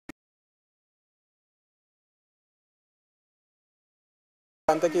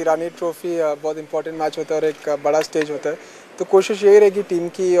जानता कि ईरानी ट्रॉफी बहुत इंपॉर्टेंट मैच होता है और एक बड़ा स्टेज होता है, तो कोशिश यही रहेगी टीम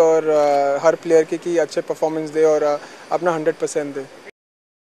की और हर प्लेयर की कि अच्छे परफॉर्मेंस दे और अपना 100% दे।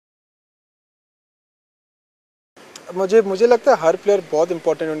 मुझे लगता है हर प्लेयर बहुत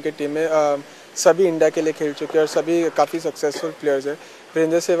इंपॉर्टेंट है उनकी टीम में। सभी इंडिया के लिए खेल चुके हैं और सभी काफ़ी सक्सेसफुल प्लेयर्स हैं।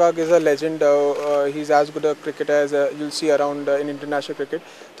 Virendra Sehwag is a legend, he is as good a cricket as you'll see around in international cricket.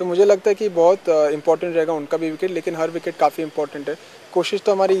 तो मुझे लगता है कि बहुत इंपॉर्टेंट रहेगा उनका भी विकेट, लेकिन हर विकेट काफ़ी इंपॉर्टेंट है। कोशिश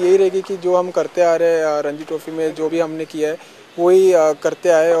तो हमारी यही रहेगी कि जो हम करते आ रहे हैं रणजी ट्रॉफी में जो भी हमने किया है वही करते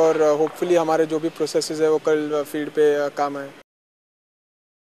आए और होपफुली हमारे जो भी प्रोसेसेस है वो कल फील्ड पे काम आए।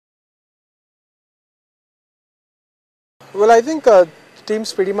 Well, I think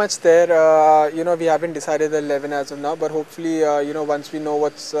team's pretty much there. We haven't decided the 11 as of now, but hopefully, once we know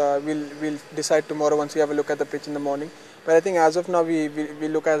we'll decide tomorrow once we have a look at the pitch in the morning. But I think as of now, we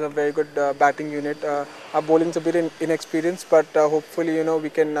look as a very good batting unit. Our bowling's a bit inexperienced, but hopefully, we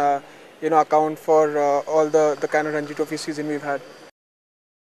can, account for all the kind of Ranji Trophy season we've had.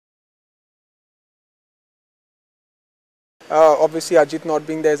 Obviously, Ajit not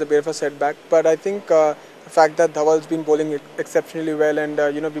being there is a bit of a setback, but I think the fact that Dhawal's been bowling exceptionally well and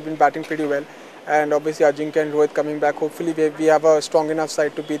we've been batting pretty well, and obviously Ajinkya and Rohit coming back, hopefully we have a strong enough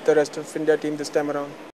side to beat the rest of India team this time around.